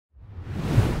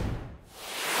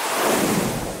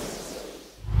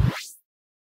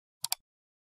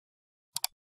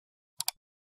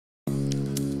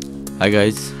Hi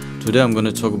guys, today I'm going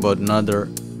to talk about another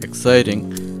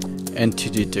exciting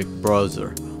anti-detect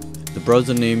browser. The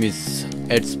browser name is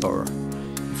Adspower.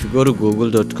 If you go to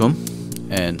google.com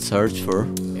and search for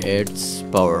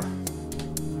Adspower,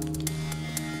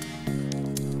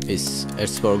 is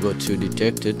Adspower got to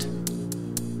detected?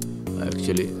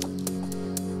 Actually,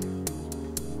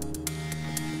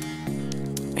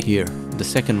 here the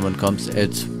second one comes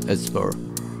Adspower,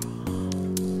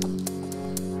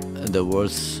 the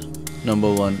world's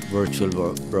 #1 virtual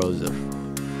browser.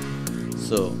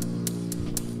 So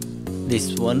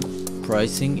this one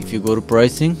pricing, if you go to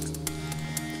pricing,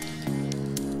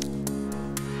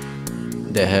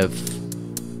 they have,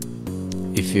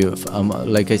 if you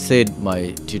like I said,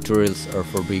 my tutorials are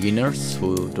for beginners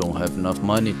who don't have enough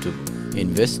money to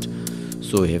invest.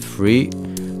 So we have free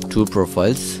 2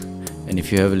 profiles, and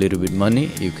if you have a little bit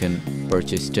money you can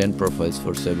purchase 10 profiles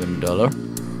for $7.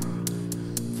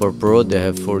 For pro they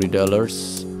have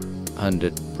 $40,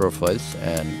 100 profiles,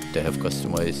 and they have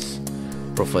customized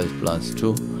profile plans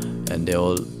too, and they're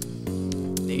all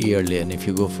yearly. And if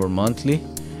you go for monthly,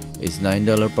 it's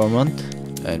 $9 per month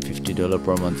and $50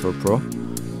 per month for pro,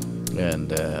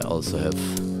 and also have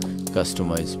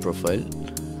customized profile.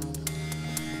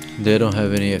 They don't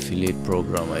have any affiliate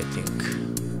program, I think.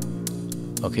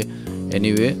 Okay,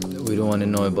 anyway, we don't want to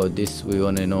know about this. We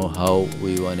want to know how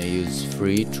we want to use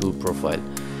free 2 profile.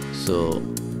 So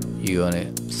you want to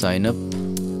sign up.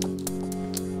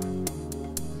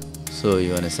 So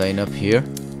you want to sign up here,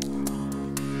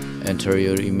 enter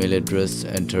your email address,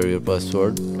 enter your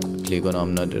password, click on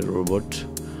I'm not a robot.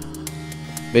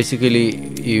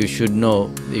 Basically, you should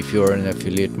know, if you are an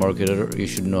affiliate marketer, you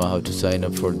should know how to sign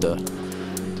up for the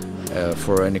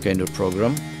for any kind of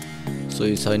program. So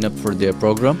you sign up for their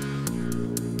program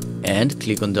and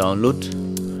click on download.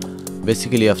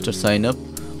 Basically, after sign up,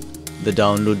 the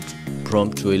download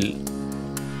prompt will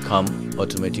come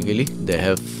automatically. They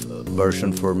have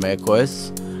version for Mac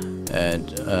OS and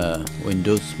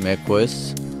Windows, Mac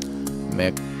OS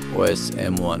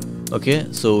M1. Okay,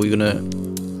 so we're gonna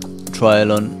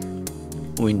trial on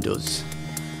Windows.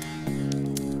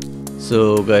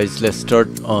 So guys, let's start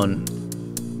on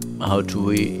how do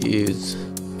we use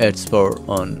Adspower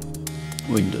on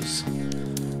Windows.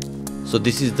 So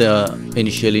this is the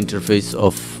initial interface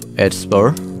of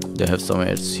Adspower. They have some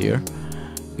ads here.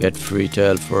 Get free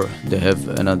trial for, they have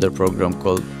another program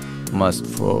called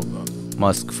maskfog.ip.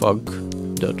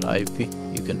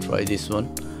 You can try this one.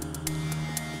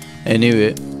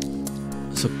 Anyway,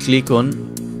 so click on,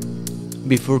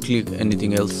 before click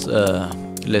anything else,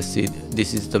 let's see,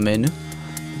 this is the menu.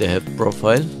 They have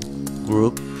profile,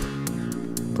 group,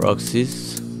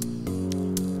 proxies,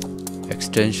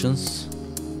 extensions,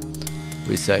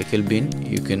 recycle bin.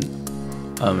 You can,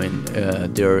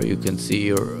 there you can see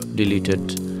your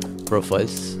deleted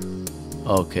profiles.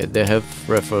 Okay, they have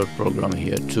referral program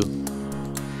here too.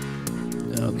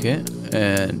 Okay,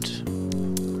 and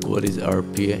what is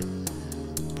RPA?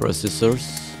 Processors,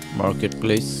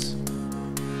 marketplace.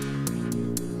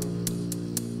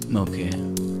 Okay,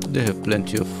 they have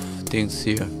plenty of things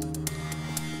here.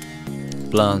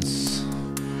 Plans.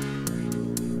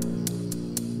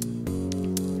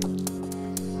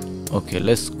 Okay,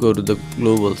 let's go to the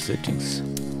global settings.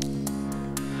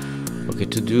 Okay,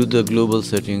 to do the global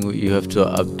setting, you have to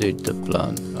update the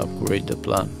plan, upgrade the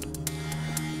plan.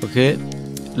 Okay,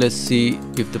 let's see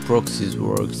if the proxies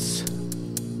works.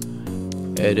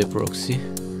 Add a proxy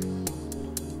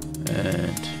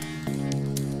and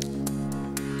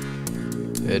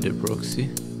add a proxy.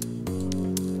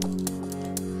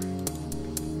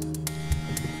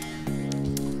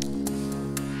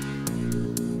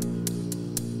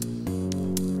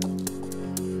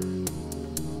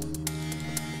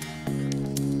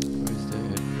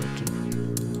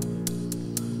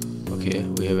 Okay,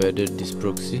 we have added this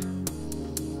proxy.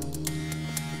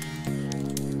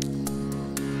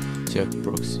 Check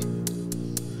proxy.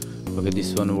 Okay,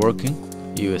 this one working.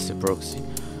 USA proxy.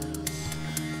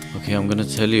 Okay, I'm gonna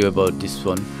tell you about this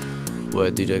one.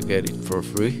 Where did I get it for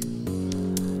free?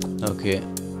 Okay,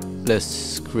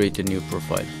 let's create a new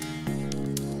profile.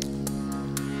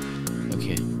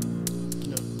 Okay,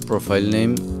 profile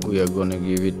name, we are gonna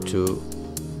give it to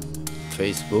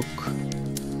Facebook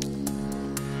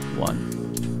 1.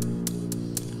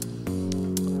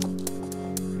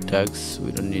 Tags,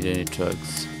 we don't need any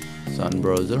tags. Sun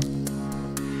browser.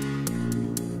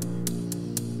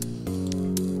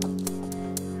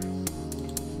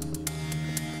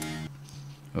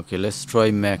 Okay, let's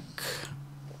try Mac.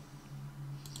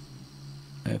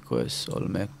 Mac OS, all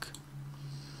Mac.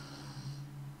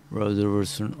 Browser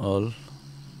version all.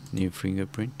 New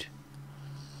fingerprint.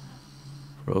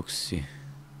 proxy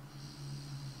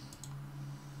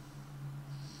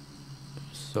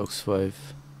SOX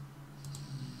 5.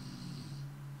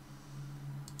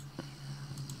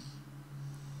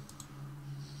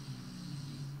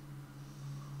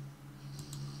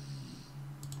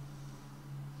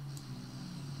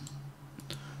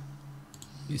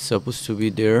 It's supposed to be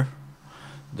there.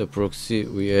 The proxy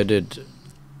we added,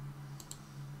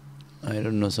 I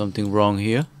don't know, something wrong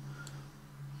here.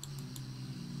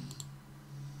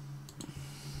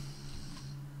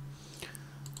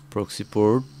 Proxy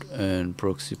port and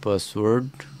proxy password,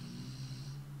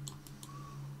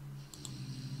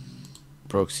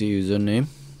 proxy username,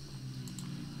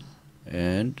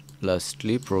 and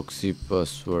lastly proxy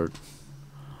password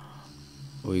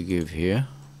we give here,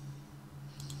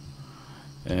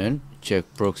 and check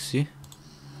proxy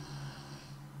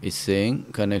is saying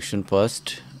connection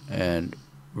passed and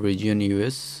region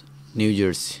US New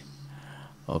Jersey.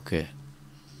 Okay,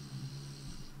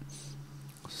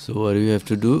 so what you have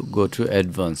to do, go to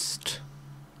advanced,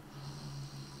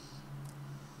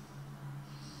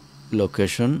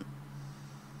 location,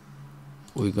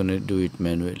 we're gonna do it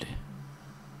manually.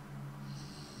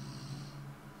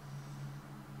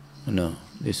 No,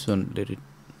 this one, let it.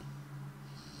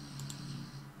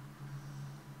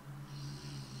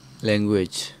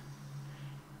 Language,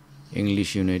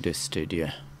 English United States.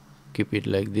 Yeah, keep it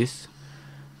like this.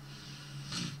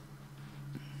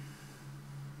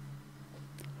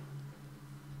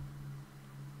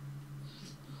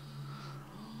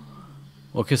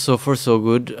 Okay, so far so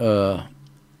good.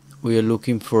 We are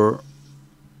looking for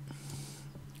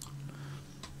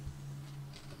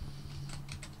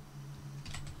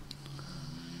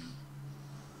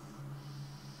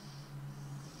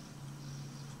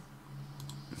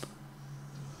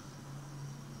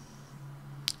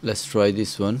let's try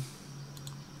this one.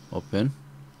 Open.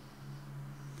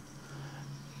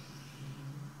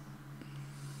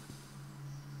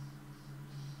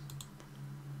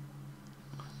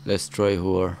 Let's try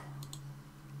who.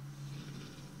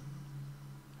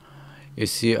 You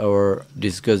see our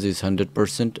discuss is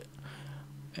 100%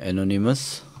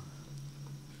 anonymous.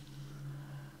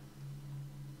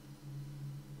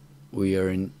 We are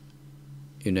in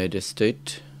United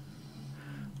States.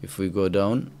 If we go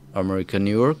down, America,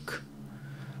 New York.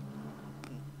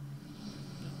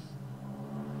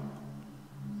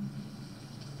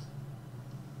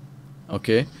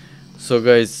 Okay, so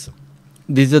guys,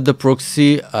 these are the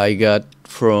proxy I got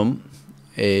from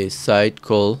a site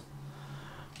called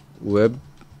webshare.io.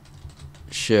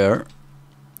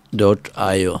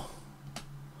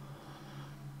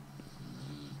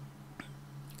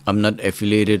 I'm not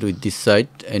affiliated with this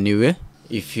site anyway.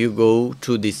 If you go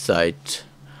to this site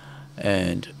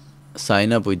and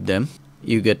sign up with them,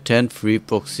 you get 10 free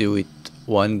proxy with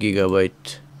 1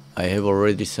 gigabyte. I have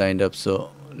already signed up,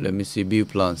 so let me see view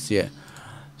plans. Yeah,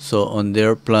 so on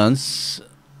their plans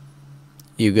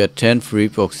you get 10 free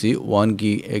proxy, 1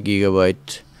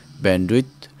 gigabyte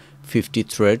bandwidth, 50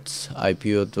 threads,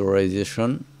 IP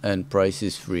authorization, and price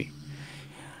is free.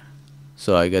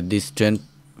 So I got this 10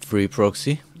 free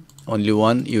proxy, only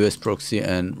one US proxy,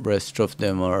 and rest of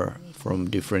them are from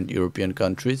different European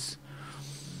countries.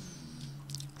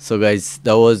 So guys,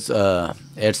 that was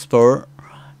Adspower,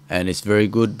 and it's very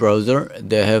good browser.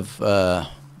 They have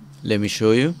let me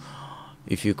show you.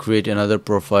 If you create another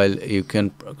profile, you can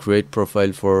create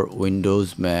profile for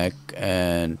Windows, Mac,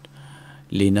 and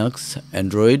Linux,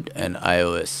 Android, and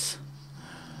iOS,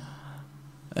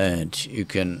 and you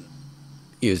can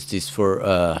use this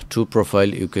for 2 profile.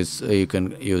 You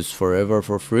can use forever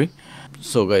for free.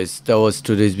 So guys, that was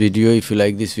today's video. If you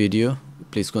like this video,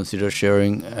 please consider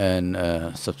sharing and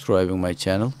subscribing my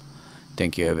channel.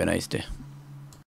 Thank you. Have a nice day.